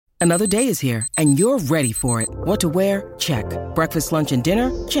Another day is here, and you're ready for it. What to wear? Check. Breakfast, lunch, and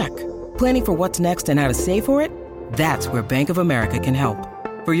dinner? Check. Planning for what's next and how to save for it? That's where Bank of America can help.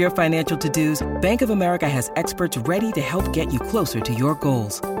 For your financial to-dos, Bank of America has experts ready to help get you closer to your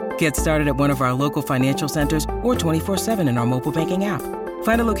goals. Get started at one of our local financial centers or 24/7 in our mobile banking app.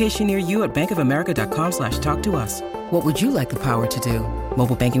 Find a location near you at bankofamerica.com/talktous. What would you like the power to do?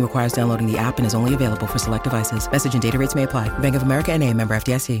 Mobile banking requires downloading the app and is only available for select devices. Message and data rates may apply. Bank of America N.A., member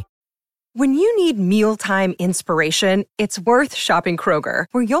FDIC. When you need mealtime inspiration, it's worth shopping Kroger,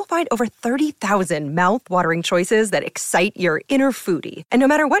 where you'll find over 30,000 mouth-watering choices that excite your inner foodie. And no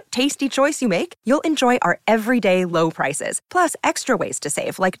matter what tasty choice you make, you'll enjoy our everyday low prices, plus extra ways to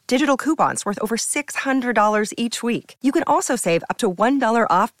save, like digital coupons worth over $600 each week. You can also save up to $1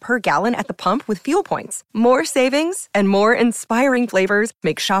 off per gallon at the pump with fuel points. More savings and more inspiring flavors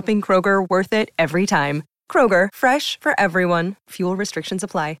make shopping Kroger worth it every time. Kroger, fresh for everyone. Fuel restrictions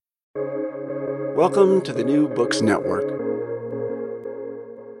apply. Welcome to the New Books Network.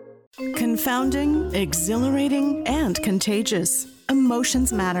 Confounding, exhilarating, and contagious.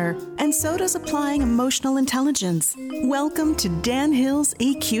 Emotions matter, and so does applying emotional intelligence. Welcome to Dan Hill's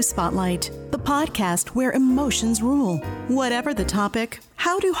EQ Spotlight, the podcast where emotions rule. Whatever the topic,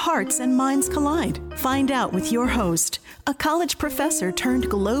 how do hearts and minds collide? Find out with your host, a college professor turned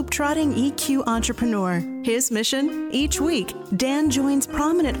globe-trotting EQ entrepreneur. His mission? Each week, Dan joins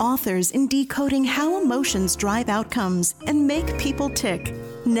prominent authors in decoding how emotions drive outcomes and make people tick.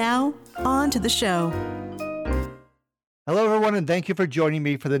 Now, on to the show. Hello, everyone, and thank you for joining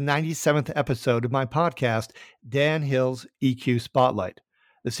me for the 97th episode of my podcast, Dan Hill's EQ Spotlight.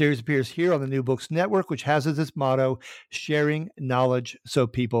 The series appears here on the New Books Network, which has as its motto, sharing knowledge so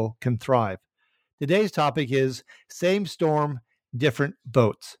people can thrive. Today's topic is Same Storm, Different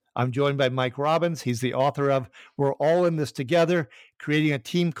Boats. I'm joined by Mike Robbins. He's the author of We're All in This Together, Creating a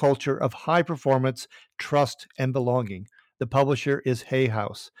Team Culture of High Performance, Trust, and Belonging. The publisher is Hay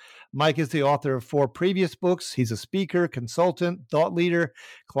House. Mike is the author of 4 previous books. He's a speaker, consultant, thought leader.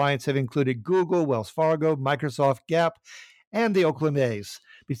 Clients have included Google, Wells Fargo, Microsoft, Gap, and the Oakland A's.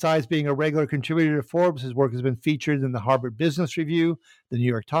 Besides being a regular contributor to Forbes, his work has been featured in the Harvard Business Review, the New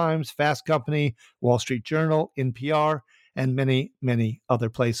York Times, Fast Company, Wall Street Journal, NPR, and many, many other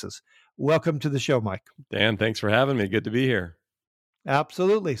places. Welcome to the show, Mike. Dan, thanks for having me. Good to be here.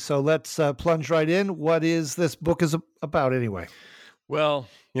 Absolutely. So let's plunge right in. What is this book is about anyway? Well,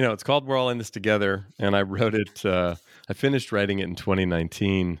 it's called We're All in This Together, and I wrote it, I finished writing it in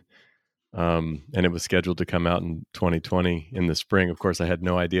 2019, and it was scheduled to come out in 2020 in the spring. Of course, I had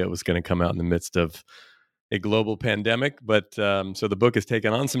no idea it was going to come out in the midst of a global pandemic, but so the book has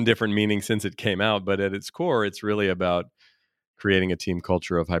taken on some different meaning since it came out, but at its core, it's really about creating a team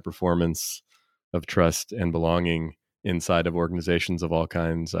culture of high performance, of trust and belonging inside of organizations of all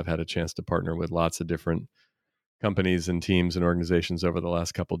kinds. I've had a chance to partner with lots of different companies and teams and organizations over the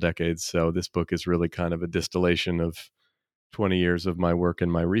last couple decades. So this book is really kind of a distillation of 20 years of my work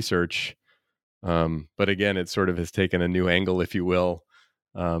and my research. But again, it sort of has taken a new angle, if you will,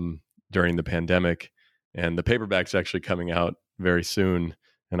 during the pandemic. And the paperback's actually coming out very soon.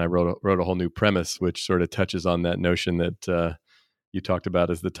 And I wrote a whole new premise, which sort of touches on that notion that you talked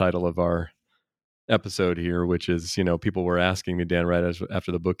about as the title of our episode here, which is, people were asking me, Dan, right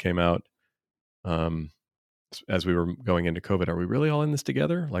after the book came out, as we were going into COVID, are we really all in this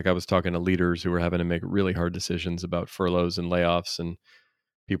together? Like I was talking to leaders who were having to make really hard decisions about furloughs and layoffs, and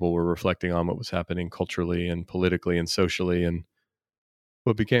people were reflecting on what was happening culturally and politically and socially. And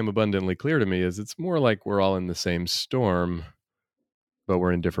what became abundantly clear to me is it's more like we're all in the same storm, but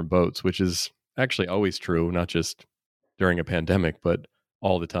we're in different boats, which is actually always true, not just during a pandemic, but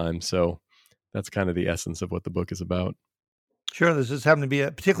all the time. So that's kind of the essence of what the book is about. Sure, this just happened to be a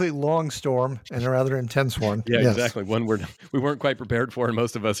particularly long storm and a rather intense one. Yeah, yes. Exactly. One we weren't quite prepared for, and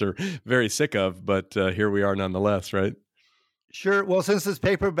most of us are very sick of, but here we are nonetheless, right? Sure. Well, since this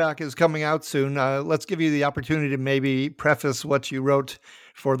paperback is coming out soon, let's give you the opportunity to maybe preface what you wrote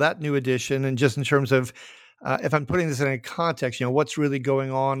for that new edition, and just in terms of, if I'm putting this in a context, what's really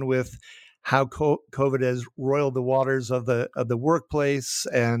going on with how COVID has roiled the waters of the workplace,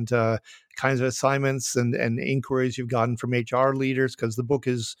 and kinds of assignments and inquiries you've gotten from HR leaders, because the book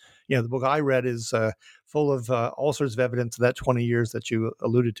is, the book I read is full of all sorts of evidence of that 20 years that you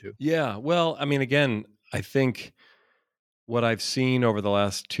alluded to. Yeah. Well, I mean, again, I think what I've seen over the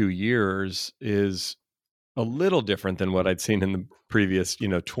last 2 years is a little different than what I'd seen in the previous,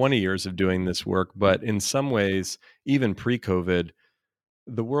 20 years of doing this work. But in some ways, even pre-COVID,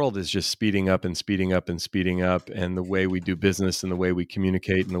 the world is just speeding up and speeding up and speeding up, and the way we do business and the way we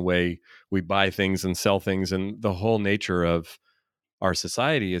communicate and the way we buy things and sell things and the whole nature of our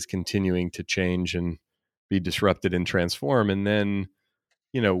society is continuing to change and be disrupted and transform. And then,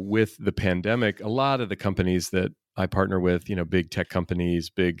 with the pandemic, a lot of the companies that I partner with, big tech companies,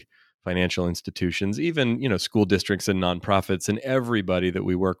 big financial institutions, even, school districts and nonprofits and everybody that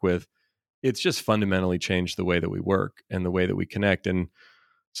we work with, it's just fundamentally changed the way that we work and the way that we connect. And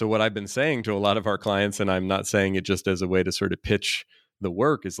so what I've been saying to a lot of our clients, and I'm not saying it just as a way to sort of pitch the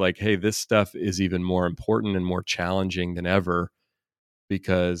work, is like, hey, this stuff is even more important and more challenging than ever,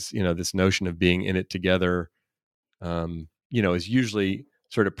 because, this notion of being in it together, is usually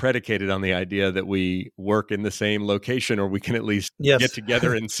sort of predicated on the idea that we work in the same location, or we can at least get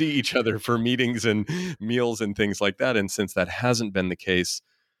together and see each other for meetings and meals and things like that. And since that hasn't been the case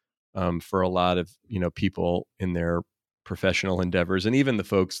for a lot of, people in their professional endeavors, and even the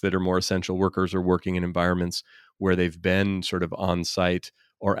folks that are more essential workers or working in environments where they've been sort of on site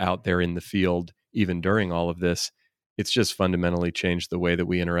or out there in the field, even during all of this, it's just fundamentally changed the way that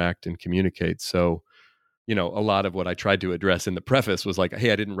we interact and communicate. So, a lot of what I tried to address in the preface was like,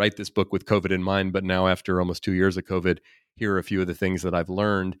 hey, I didn't write this book with COVID in mind, but now after almost 2 years of COVID, here are a few of the things that I've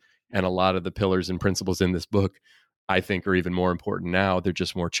learned. And a lot of the pillars and principles in this book, I think, are even more important now. They're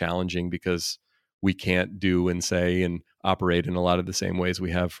just more challenging because we can't do and say and operate in a lot of the same ways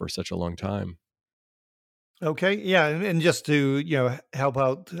we have for such a long time. Okay. Yeah. And just to, help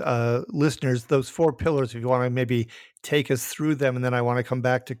out listeners, those 4 pillars, if you want to maybe take us through them, and then I want to come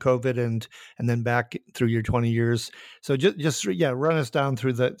back to COVID and then back through your 20 years. So just run us down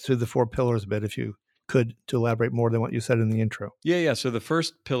through the 4 pillars a bit, if you could, to elaborate more than what you said in the intro. Yeah. So the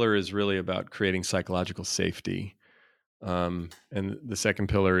first pillar is really about creating psychological safety. And the second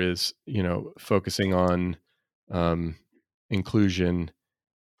pillar is, focusing on inclusion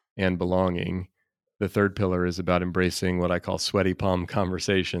and belonging. The third pillar is about embracing what I call sweaty palm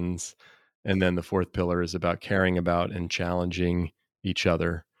conversations. And then the fourth pillar is about caring about and challenging each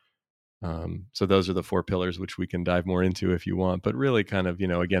other. So those are the 4 pillars, which we can dive more into if you want, but really kind of,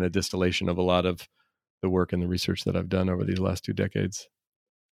 again, a distillation of a lot of the work and the research that I've done over these last 2 decades.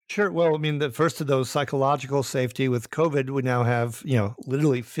 Sure. Well, I mean, the first of those, psychological safety. With COVID, we now have,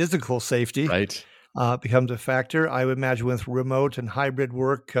 literally physical safety. Right. Becomes a factor. I would imagine with remote and hybrid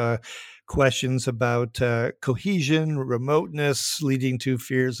work, questions about cohesion, remoteness, leading to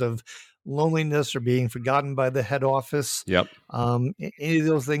fears of loneliness or being forgotten by the head office. Yep. Any of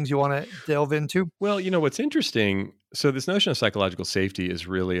those things you want to delve into? Well, what's interesting, so this notion of psychological safety is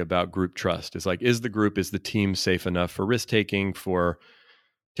really about group trust. It's like, is the team safe enough for risk-taking, for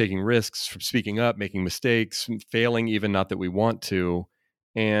taking risks, for speaking up, making mistakes, failing even, not that we want to.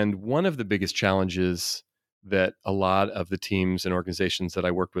 And one of the biggest challenges that a lot of the teams and organizations that I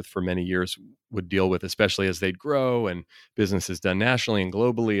worked with for many years would deal with, especially as they'd grow and business is done nationally and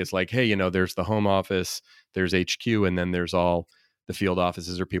globally, is like, hey, there's the home office, there's HQ, and then there's all the field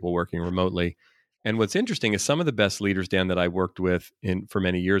offices or people working remotely. And what's interesting is some of the best leaders, Dan, that I worked with for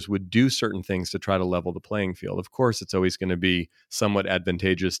many years would do certain things to try to level the playing field. Of course, it's always going to be somewhat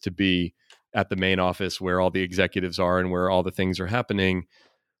advantageous to be at the main office where all the executives are and where all the things are happening.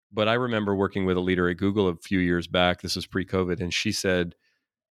 But I remember working with a leader at Google a few years back, this was pre-COVID, and she said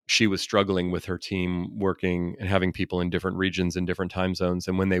she was struggling with her team working and having people in different regions and different time zones.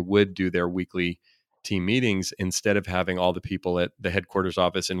 And when they would do their weekly team meetings, instead of having all the people at the headquarters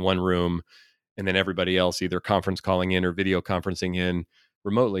office in one room and then everybody else either conference calling in or video conferencing in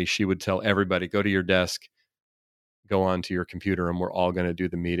remotely, she would tell everybody, go to your desk, go onto your computer, and we're all going to do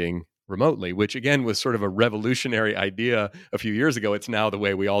the meeting remotely, which again was sort of a revolutionary idea a few years ago. It's now the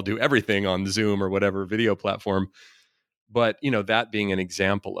way we all do everything on Zoom or whatever video platform. But, that being an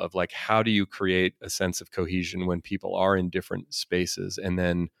example of like, how do you create a sense of cohesion when people are in different spaces? And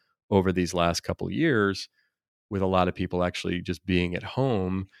then over these last couple of years, with a lot of people actually just being at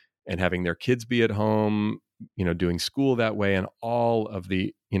home and having their kids be at home, doing school that way, and all of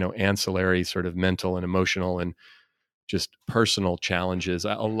the, ancillary sort of mental and emotional and just personal challenges.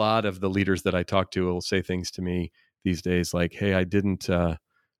 A lot of the leaders that I talk to will say things to me these days like, hey, I didn't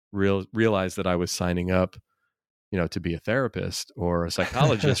realize that I was signing up, to be a therapist or a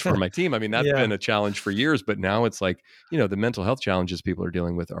psychologist for my team. I mean, that's been a challenge for years, but now it's like, the mental health challenges people are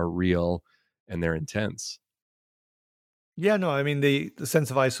dealing with are real and they're intense. Yeah, no, I mean, the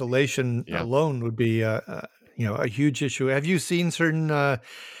sense of isolation alone would be, a huge issue. Have you seen certain,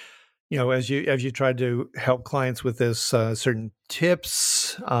 as you tried to help clients with this, certain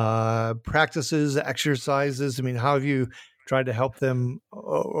tips, practices, exercises? I mean, how have you tried to help them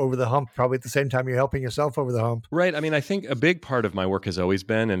over the hump, probably at the same time you're helping yourself over the hump? Right. I mean, I think a big part of my work has always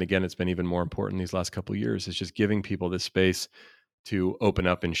been, and again, it's been even more important these last couple of years, is just giving people this space to open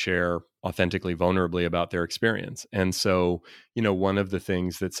up and share authentically, vulnerably about their experience. And so, one of the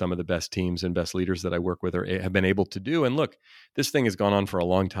things that some of the best teams and best leaders that I work with have been able to do, and look, this thing has gone on for a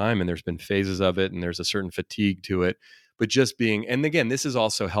long time and there's been phases of it and there's a certain fatigue to it, but just being, and again, this is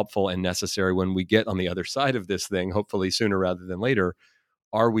also helpful and necessary when we get on the other side of this thing, hopefully sooner rather than later.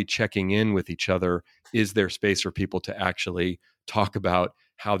 Are we checking in with each other? Is there space for people to actually talk about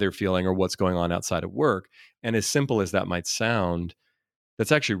how they're feeling or what's going on outside of work? And as simple as that might sound,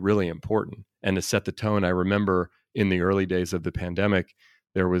 that's actually really important. And to set the tone, I remember in the early days of the pandemic,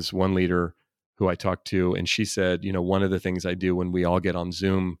 there was one leader who I talked to, and she said, one of the things I do when we all get on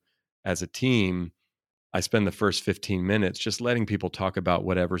Zoom as a team, I spend the first 15 minutes just letting people talk about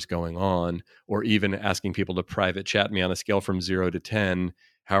whatever's going on, or even asking people to private chat me on a scale from 0 to 10.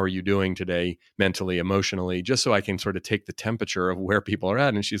 How are you doing today, mentally, emotionally, just so I can sort of take the temperature of where people are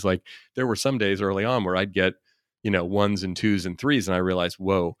at. And she's like, there were some days early on where I'd get, 1s and 2s and 3s. And I realized,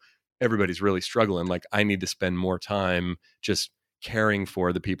 whoa, everybody's really struggling. Like, I need to spend more time just caring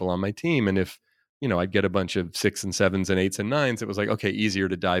for the people on my team. And if, I'd get a bunch of 6s and 7s and 8s and 9s, it was like, okay, easier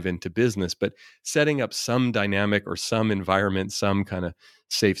to dive into business. But setting up some dynamic or some environment, some kind of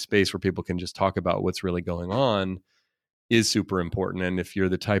safe space where people can just talk about what's really going on is super important. And if you're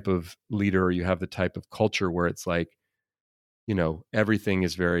the type of leader or you have the type of culture where it's like, everything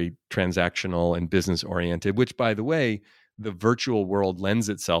is very transactional and business oriented, which, by the way, the virtual world lends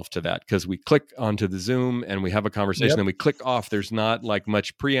itself to that, because we click onto the Zoom and we have a conversation and we click off. There's not like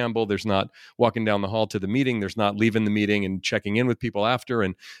much preamble. There's not walking down the hall to the meeting. There's not leaving the meeting and checking in with people after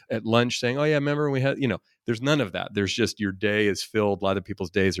and at lunch saying, oh yeah, remember we had, there's none of that. There's just, your day is filled. A lot of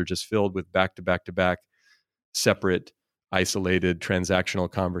people's days are just filled with back to back to back, separate, isolated, transactional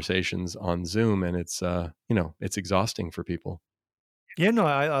conversations on Zoom. And it's, it's exhausting for people. Yeah, no,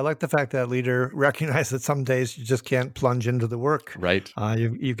 I like the fact that leader recognized that some days you just can't plunge into the work. Right.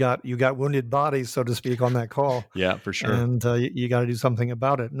 You got wounded bodies, so to speak, on that call. Yeah, for sure. And you got to do something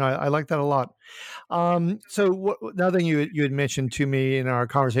about it. No, I like that a lot. So another thing you had mentioned to me in our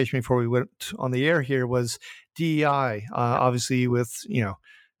conversation before we went on the air here was DEI. Obviously, with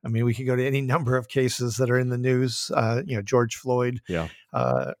we could go to any number of cases that are in the news. George Floyd. Yeah.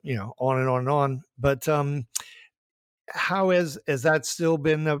 On and on and on. But how has that still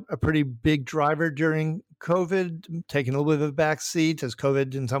been a pretty big driver during COVID, taking a little bit of a back seat? Has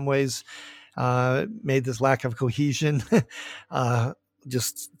COVID in some ways made this lack of cohesion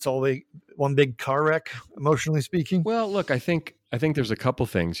it's all one big car wreck, emotionally speaking? Well, look, I think there's a couple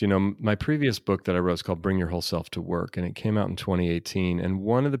things. My previous book that I wrote is called Bring Your Whole Self to Work, and it came out in 2018. And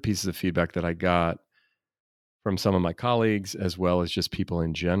one of the pieces of feedback that I got from some of my colleagues, as well as just people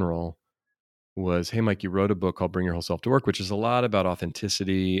in general, was, hey, Mike, you wrote a book called Bring Your Whole Self to Work, which is a lot about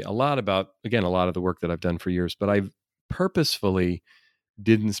authenticity, a lot about, again, a lot of the work that I've done for years. But I purposefully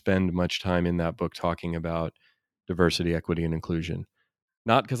didn't spend much time in that book talking about diversity, equity, and inclusion.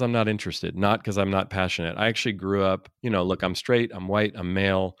 Not because I'm not interested, not because I'm not passionate. I actually grew up, look, I'm straight, I'm white, I'm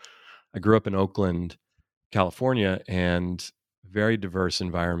male. I grew up in Oakland, California, and very diverse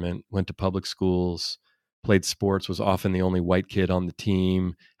environment, went to public schools, played sports, was often the only white kid on the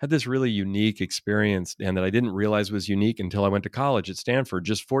team, had this really unique experience, and that I didn't realize was unique until I went to college at Stanford,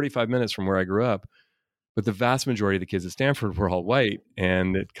 just 45 minutes from where I grew up. But the vast majority of the kids at Stanford were all white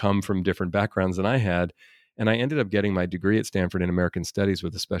and had come from different backgrounds than I had. And I ended up getting my degree at Stanford in American Studies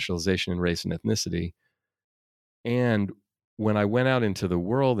with a specialization in race and ethnicity. And when I went out into the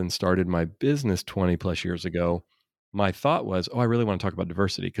world and started my business 20 plus years ago, my thought was, I really want to talk about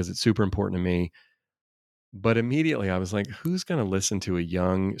diversity because it's super important to me. But immediately I was like, who's going to listen to a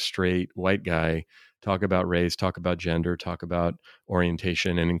young, straight, white guy talk about race, talk about gender, talk about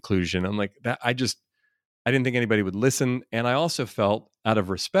orientation and inclusion? I'm like, I didn't think anybody would listen. And I also felt, out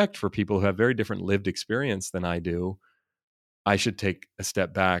of respect for people who have very different lived experience than I do, I should take a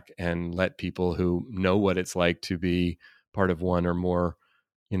step back and let people who know what it's like to be part of one or more,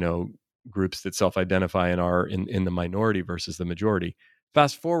 groups that self-identify and are in the minority versus the majority.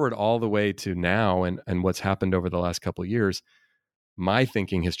 Fast forward all the way to now and what's happened over the last couple of years, my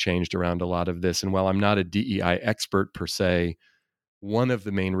thinking has changed around a lot of this. And while I'm not a DEI expert per se, one of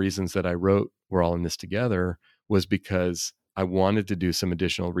the main reasons that I wrote We're All in This Together was because I wanted to do some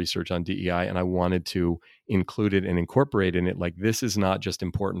additional research on DEI, and I wanted to include it and incorporate in it. Like, this is not just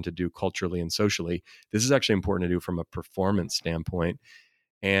important to do culturally and socially. This is actually important to do from a performance standpoint.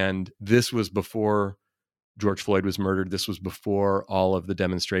 And this was before George Floyd was murdered. This was before all of the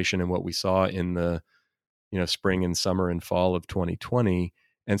demonstration and what we saw in the, spring and summer and fall of 2020.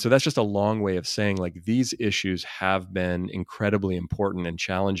 And so that's just a long way of saying, like, these issues have been incredibly important and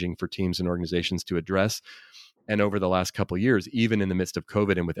challenging for teams and organizations to address. And over the last couple of years, even in the midst of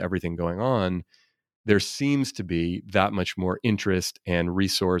COVID and with everything going on, there seems to be that much more interest and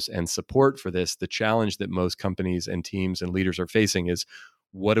resource and support for this. The challenge that most companies and teams and leaders are facing is,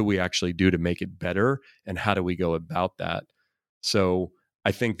 what do we actually do to make it better? And how do we go about that? So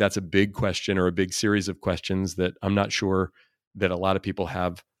I think that's a big question, or a big series of questions that I'm not sure that a lot of people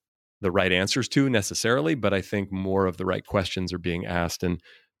have the right answers to necessarily, but I think more of the right questions are being asked. And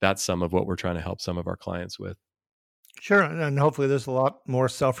that's some of what we're trying to help some of our clients with. Sure. And hopefully there's a lot more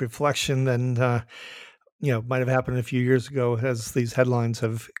self-reflection than, might have happened a few years ago as these headlines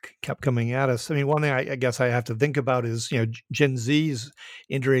have kept coming at us. I mean, one thing I guess I have to think about is, Gen Z's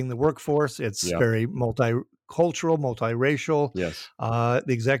entering the workforce. It's very multicultural, multiracial. Yes. The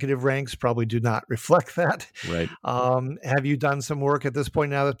executive ranks probably do not reflect that. Right. Have you done some work at this point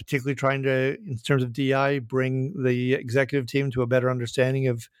now that's particularly trying to, in terms of DI, bring the executive team to a better understanding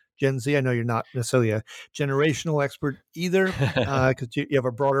of Gen Z? I know you're not necessarily a generational expert either, because you have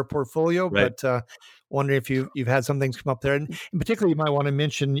a broader portfolio, right. but wondering if you've had some things come up there. And particularly, you might want to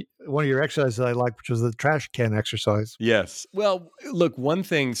mention one of your exercises I like, which was the trash can exercise. Yes. Well, look, one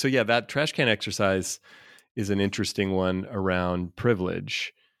thing, so that trash can exercise is an interesting one around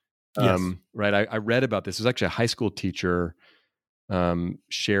privilege. Yes. Right. I read about this. It was actually a high school teacher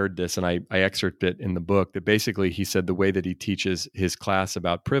shared this, and I excerpt it in the book, that basically he said the way that he teaches his class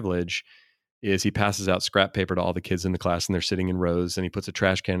about privilege is he passes out scrap paper to all the kids in the class, and they're sitting in rows, and he puts a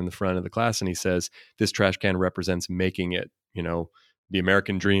trash can in the front of the class, and he says, this trash can represents making it, the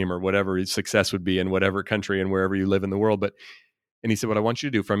American dream, or whatever success would be in whatever country and wherever you live in the world. And he said, what I want you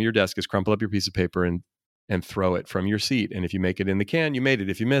to do from your desk is crumple up your piece of paper and throw it from your seat. And if you make it in the can, you made it.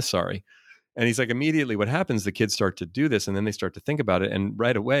 If you miss, sorry. And he's like, immediately what happens, the kids start to do this, and then they start to think about it. And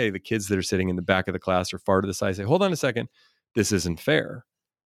right away, the kids that are sitting in the back of the class or far to the side say, hold on a second, this isn't fair.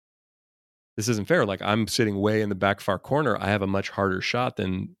 This isn't fair. Like, I'm sitting way in the back far corner. I have a much harder shot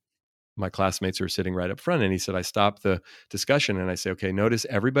than my classmates who are sitting right up front. And he said, I stop the discussion and I say, okay, notice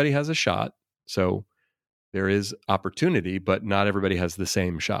everybody has a shot. So there is opportunity, but not everybody has the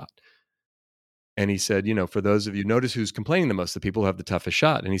same shot. And he said, for those of you, notice who's complaining the most, the people who have the toughest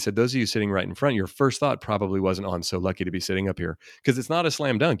shot. And he said, those of you sitting right in front, your first thought probably wasn't, oh, I'm so lucky to be sitting up here. Because it's not a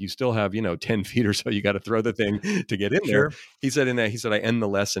slam dunk. You still have, 10 feet or so. You got to throw the thing to get in there. He said, I end the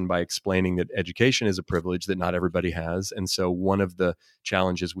lesson by explaining that education is a privilege that not everybody has. And so one of the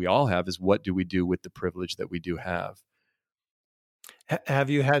challenges we all have is, what do we do with the privilege that we do have? Have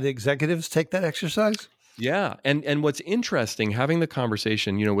you had executives take that exercise? Yeah. And what's interesting, having the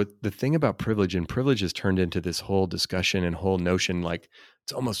conversation, with the thing about privilege, and privilege has turned into this whole discussion and whole notion, like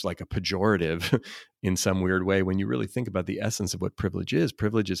it's almost like a pejorative in some weird way. When you really think about the essence of what privilege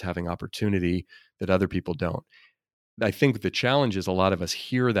is having opportunity that other people don't. I think the challenge is a lot of us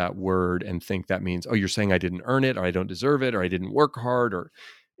hear that word and think that means, oh, you're saying I didn't earn it, or I don't deserve it, or I didn't work hard, or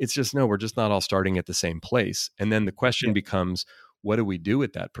it's just, no, we're just not all starting at the same place. And then the question becomes, what do we do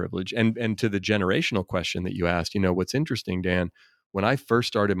with that privilege? And to the generational question that you asked, what's interesting, Dan, when I first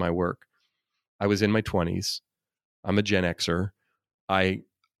started my work, I was in my 20s. I'm a Gen Xer. I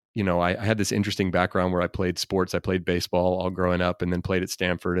had this interesting background where I played sports. I played baseball all growing up, and then played at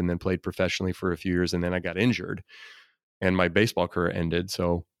Stanford, and then played professionally for a few years. And then I got injured and my baseball career ended.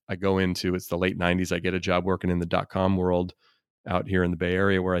 So I go into, it's the late 90s. I get a job working in the .com world out here in the Bay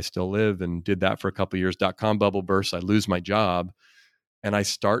Area where I still live, and did that for a couple of years. .com bubble bursts. I lose my job. And I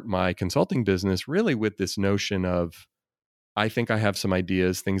start my consulting business really with this notion of, I think I have some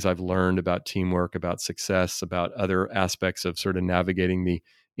ideas, things I've learned about teamwork, about success, about other aspects of sort of navigating the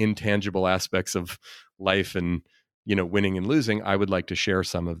intangible aspects of life and, winning and losing. I would like to share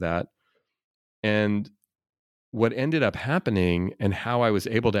some of that. And what ended up happening, and how I was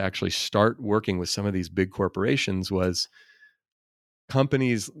able to actually start working with some of these big corporations, was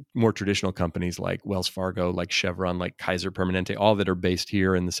companies, more traditional companies like Wells Fargo, like Chevron, like Kaiser Permanente, all that are based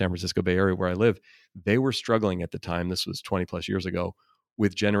here in the San Francisco Bay Area where I live, they were struggling at the time, this was 20 plus years ago,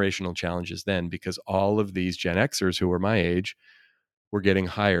 with generational challenges then, because all of these Gen Xers who were my age were getting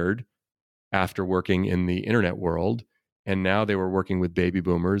hired after working in the internet world. And now they were working with baby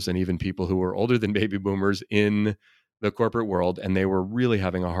boomers and even people who were older than baby boomers in the corporate world. And they were really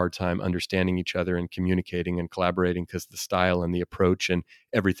having a hard time understanding each other and communicating and collaborating, because the style and the approach and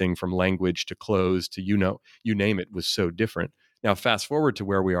everything from language to clothes to, you name it, was so different. Now, fast forward to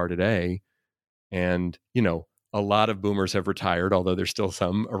where we are today. And, a lot of boomers have retired, although there's still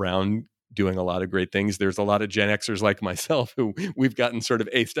some around doing a lot of great things. There's a lot of Gen Xers like myself who we've gotten sort of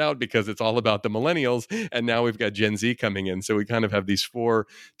aced out because it's all about the millennials. And now we've got Gen Z coming in. So we kind of have these 4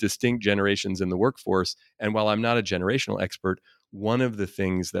 distinct generations in the workforce. And while I'm not a generational expert, one of the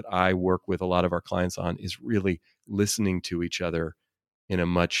things that I work with a lot of our clients on is really listening to each other in a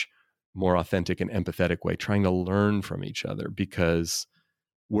much more authentic and empathetic way, trying to learn from each other, because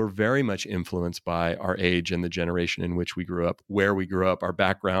we're very much influenced by our age and the generation in which we grew up, where we grew up, our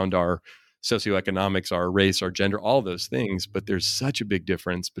background, our socioeconomics, our race, our gender, all those things. But there's such a big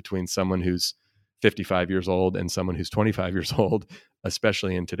difference between someone who's 55 years old and someone who's 25 years old,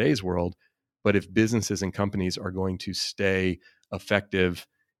 especially in today's world. But if businesses and companies are going to stay effective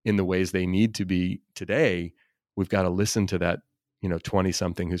in the ways they need to be today, we've got to listen to that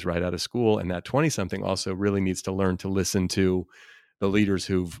 20-something who's right out of school. And that 20-something also really needs to learn to listen to the leaders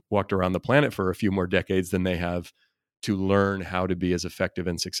who've walked around the planet for a few more decades than they have, to learn how to be as effective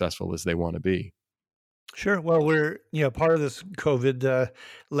and successful as they want to be. Sure. Well, we're, part of this COVID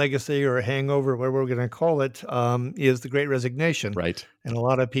legacy or hangover, whatever we're going to call it, is the Great Resignation. Right. And a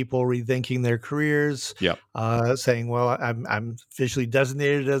lot of people rethinking their careers, Yep. Saying, well, I'm officially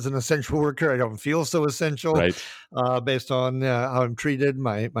designated as an essential worker. I don't feel so essential, Right. Based on how I'm treated,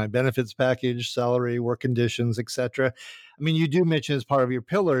 my benefits package, salary, work conditions, etc. I mean, you do mention as part of your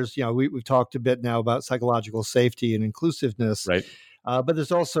pillars, we've talked a bit now about psychological safety and inclusiveness. Right. But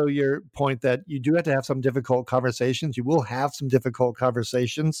there's also your point that you do have to have some difficult conversations. You will have some difficult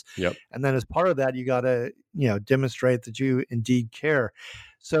conversations. Yep. And then as part of that, you got to, demonstrate that you indeed care.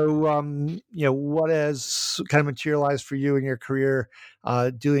 So, what has kind of materialized for you in your career,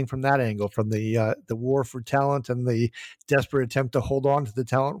 doing from that angle, from the war for talent and the desperate attempt to hold on to the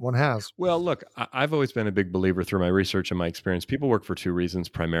talent one has? Well, look, I've always been a big believer through my research and my experience. People work for two reasons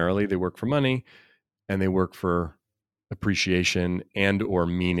primarily. They work for money and they work for appreciation and or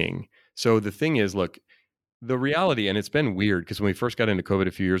meaning. So the thing is, look, the reality, and it's been weird because when we first got into COVID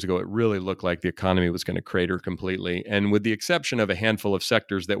a few years ago, it really looked like the economy was going to crater completely. And with the exception of a handful of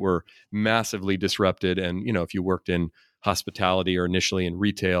sectors that were massively disrupted, and, if you worked in hospitality or initially in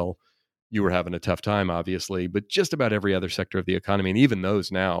retail, you were having a tough time, obviously. But just about every other sector of the economy, and even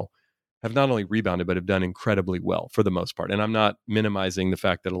those now, have not only rebounded, but have done incredibly well for the most part. And I'm not minimizing the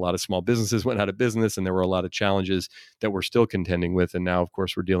fact that a lot of small businesses went out of business and there were a lot of challenges that we're still contending with. And now, of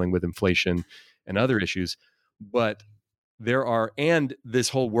course, we're dealing with inflation and other issues. But and this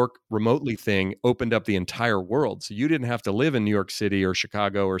whole work remotely thing opened up the entire world. So you didn't have to live in New York City or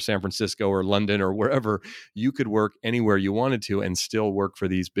Chicago or San Francisco or London or wherever. You could work anywhere you wanted to and still work for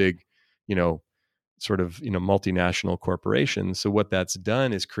these big, multinational corporations. So what that's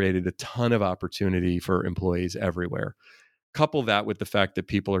done is created a ton of opportunity for employees everywhere. Couple that with the fact that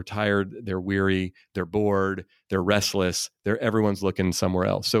people are tired, they're weary, they're bored, they're restless, everyone's looking somewhere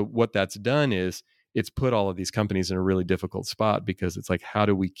else. So what that's done is it's put all of these companies in a really difficult spot, because it's like, how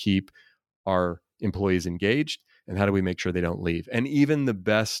do we keep our employees engaged and how do we make sure they don't leave? And even the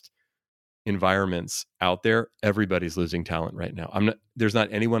best environments out there, everybody's losing talent right now. There's not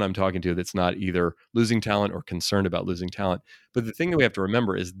anyone I'm talking to that's not either losing talent or concerned about losing talent. But the thing that we have to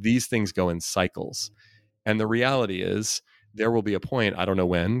remember is these things go in cycles. And the reality is there will be a point, I don't know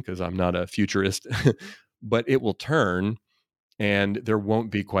when, because I'm not a futurist, but it will turn and there won't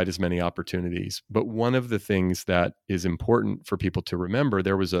be quite as many opportunities. But one of the things that is important for people to remember,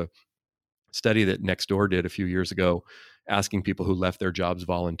 there was a study that Nextdoor did a few years ago, asking people who left their jobs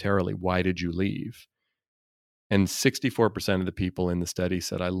voluntarily, why did you leave? And 64% of the people in the study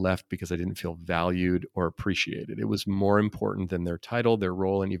said, I left because I didn't feel valued or appreciated. It was more important than their title, their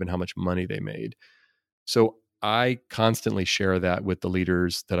role, and even how much money they made. So I constantly share that with the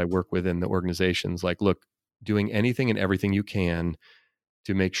leaders that I work with in the organizations. Like, look, doing anything and everything you can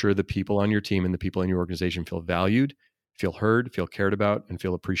to make sure the people on your team and the people in your organization feel valued, feel heard, feel cared about, and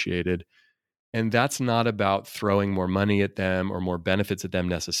feel appreciated. And that's not about throwing more money at them or more benefits at them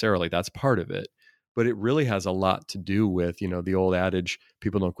necessarily. That's part of it. But it really has a lot to do with, the old adage,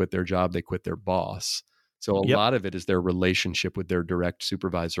 people don't quit their job, they quit their boss. So a lot of it is their relationship with their direct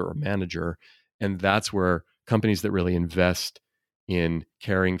supervisor or manager. And that's where companies that really invest in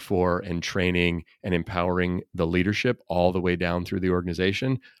caring for and training and empowering the leadership all the way down through the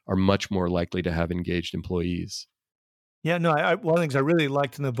organization are much more likely to have engaged employees. Yeah, no, one of the things I really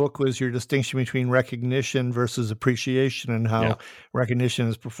liked in the book was your distinction between recognition versus appreciation, and how recognition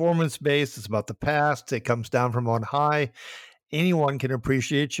is performance-based. It's about the past. It comes down from on high. Anyone can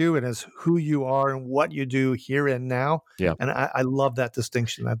appreciate you and as who you are and what you do here and now. Yeah. And I love that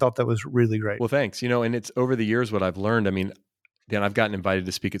distinction. I thought that was really great. Well, thanks. And it's over the years what I've learned. I mean, Dan, I've gotten invited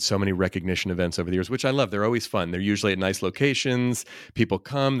to speak at so many recognition events over the years, which I love. They're always fun. They're usually at nice locations. People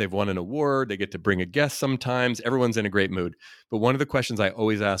come, they've won an award, they get to bring a guest sometimes. Everyone's in a great mood. But one of the questions I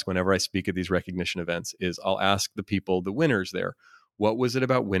always ask whenever I speak at these recognition events is I'll ask the people, the winners there, what was it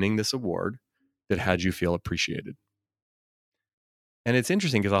about winning this award that had you feel appreciated? And it's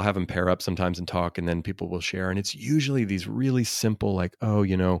interesting because I'll have them pair up sometimes and talk, and then people will share. And it's usually these really simple, like, oh,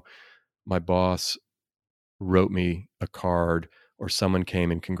 my boss wrote me a card, or someone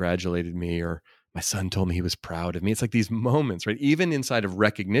came and congratulated me, or my son told me he was proud of me. It's like these moments, right? Even inside of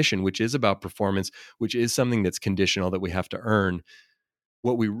recognition, which is about performance, which is something that's conditional that we have to earn.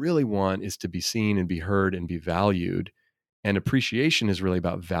 What we really want is to be seen and be heard and be valued. And appreciation is really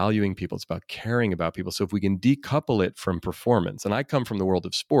about valuing people. It's about caring about people. So if we can decouple it from performance, and I come from the world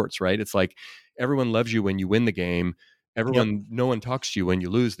of sports, right? It's like everyone loves you when you win the game. No one talks to you when you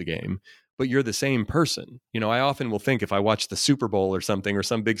lose the game, but you're the same person. I often will think, if I watch the Super Bowl or something, or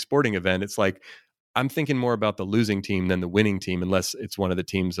some big sporting event, it's like I'm thinking more about the losing team than the winning team, unless it's one of the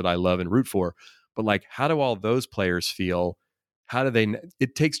teams that I love and root for. But like, how do all those players feel? How do they?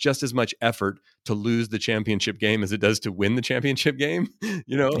 It takes just as much effort to lose the championship game as it does to win the championship game,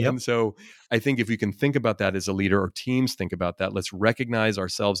 Yep. And so I think if you can think about that as a leader, or teams think about that, let's recognize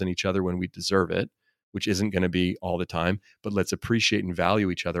ourselves and each other when we deserve it, which isn't going to be all the time, but let's appreciate and value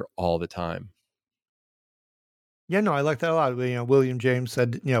each other all the time. Yeah, no, I like that a lot. William James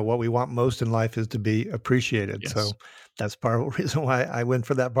said, what we want most in life is to be appreciated. Yes. So that's part of the reason why I went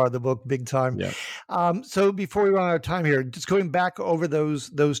for that part of the book big time. Yeah. So before we run out of time here, just going back over those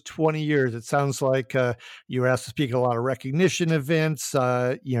 20 years, it sounds like you were asked to speak at a lot of recognition events.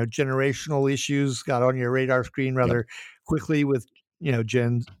 Generational issues got on your radar screen rather quickly with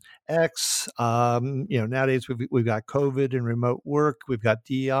Gen X. Nowadays we've got COVID and remote work. We've got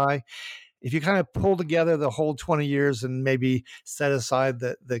DEI. If you kind of pull together the whole 20 years and maybe set aside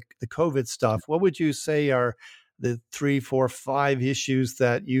the COVID stuff, what would you say are the 3, 4, 5 issues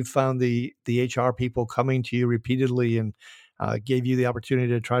that you found the HR people coming to you repeatedly and gave you the opportunity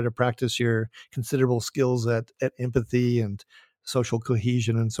to try to practice your considerable skills at empathy and social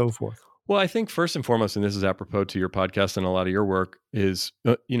cohesion and so forth? Well, I think first and foremost, and this is apropos to your podcast and a lot of your work, is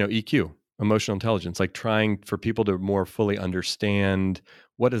EQ, emotional intelligence, like trying for people to more fully understand,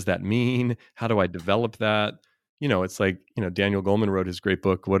 what does that mean? How do I develop that? It's like, Daniel Goleman wrote his great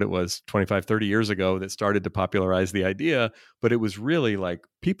book, what it was 25, 30 years ago, that started to popularize the idea. But it was really like,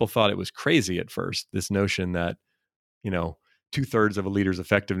 people thought it was crazy at first, this notion that, 2/3 of a leader's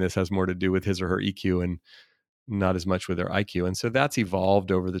effectiveness has more to do with his or her EQ and not as much with their IQ. And so that's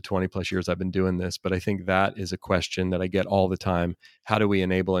evolved over the 20 plus years I've been doing this. But I think that is a question that I get all the time. How do we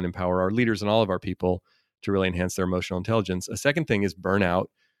enable and empower our leaders and all of our people to really enhance their emotional intelligence? A second thing is burnout,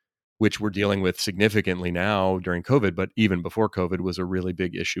 which we're dealing with significantly now during COVID, but even before COVID was a really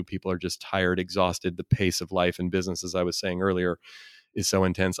big issue. People are just tired, exhausted. The pace of life and business, as I was saying earlier, is so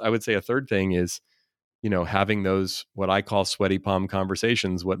intense. I would say a third thing is, having those, what I call sweaty palm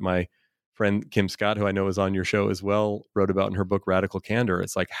conversations, what my friend Kim Scott, who I know is on your show as well, wrote about in her book, Radical Candor.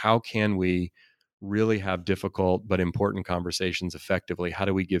 It's like, how can we really have difficult but important conversations effectively? How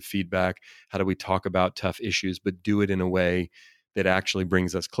do we give feedback? How do we talk about tough issues, but do it in a way that actually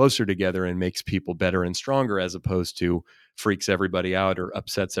brings us closer together and makes people better and stronger, as opposed to freaks everybody out or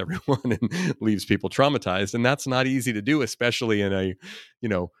upsets everyone and leaves people traumatized? And that's not easy to do, especially in a,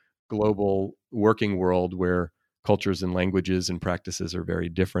 global working world where cultures and languages and practices are very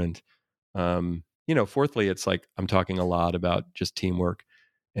different. Fourthly, it's like, I'm talking a lot about just teamwork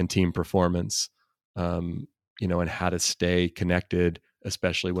and team performance, and how to stay connected,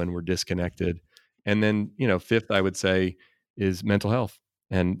 especially when we're disconnected. And then, fifth, I would say, is mental health.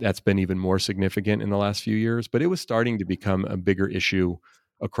 And that's been even more significant in the last few years, but it was starting to become a bigger issue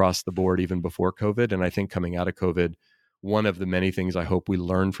across the board even before COVID. And I think coming out of COVID, one of the many things I hope we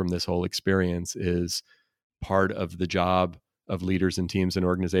learn from this whole experience is part of the job of leaders and teams and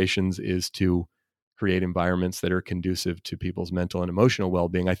organizations is to create environments that are conducive to people's mental and emotional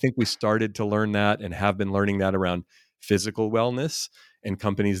well-being. I think we started to learn that and have been learning that around physical wellness, and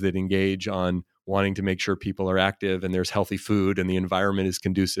companies that engage on wanting to make sure people are active and there's healthy food and the environment is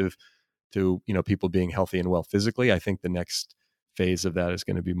conducive to, people being healthy and well physically. I think the next phase of that is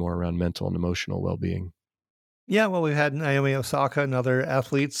going to be more around mental and emotional well-being. Yeah, well, we've had Naomi Osaka and other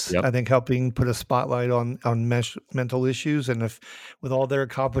athletes, Yep. I think, helping put a spotlight on mental issues. And if with all their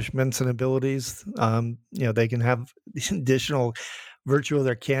accomplishments and abilities, they can have the additional virtue of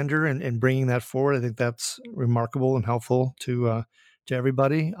their candor and bringing that forward, I think that's remarkable and helpful to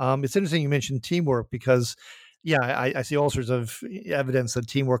everybody. It's interesting you mentioned teamwork because, I see all sorts of evidence that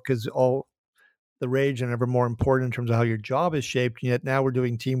teamwork is all the rage and ever more important in terms of how your job is shaped. Yet now we're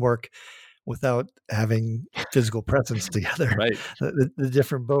doing teamwork without having physical presence together, Right. the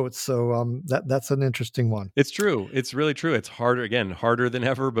different boats. So that's an interesting one. It's true. It's really true. It's harder than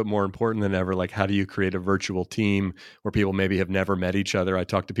ever, but more important than ever. Like, how do you create a virtual team where people maybe have never met each other? I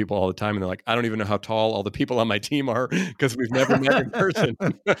talk to people all the time and they're like, I don't even know how tall all the people on my team are because we've never met in person.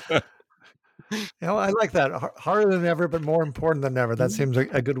 I like that. Harder than ever, but more important than ever. That seems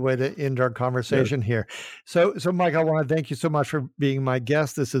a good way to end our conversation here. So Mike, I want to thank you so much for being my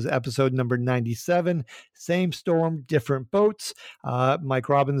guest. This is episode number 97, Same Storm, Different Boats. Mike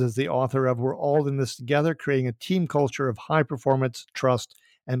Robbins is the author of We're All in This Together, Creating a Team Culture of High Performance, Trust,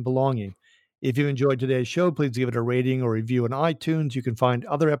 and Belonging. If you enjoyed today's show, please give it a rating or review on iTunes. You can find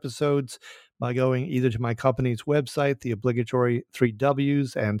other episodes by going either to my company's website, the obligatory 3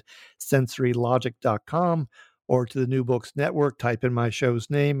 Ws, and sensorylogic.com, or to the New Books Network. Type in my show's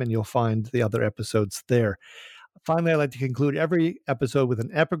name and you'll find the other episodes there. Finally, I like to conclude every episode with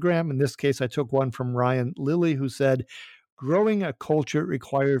an epigram. In this case, I took one from Ryan Lilly, who said, "Growing a culture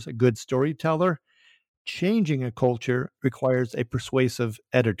requires a good storyteller. Changing a culture requires a persuasive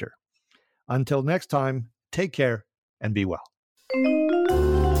editor." Until next time, take care and be well.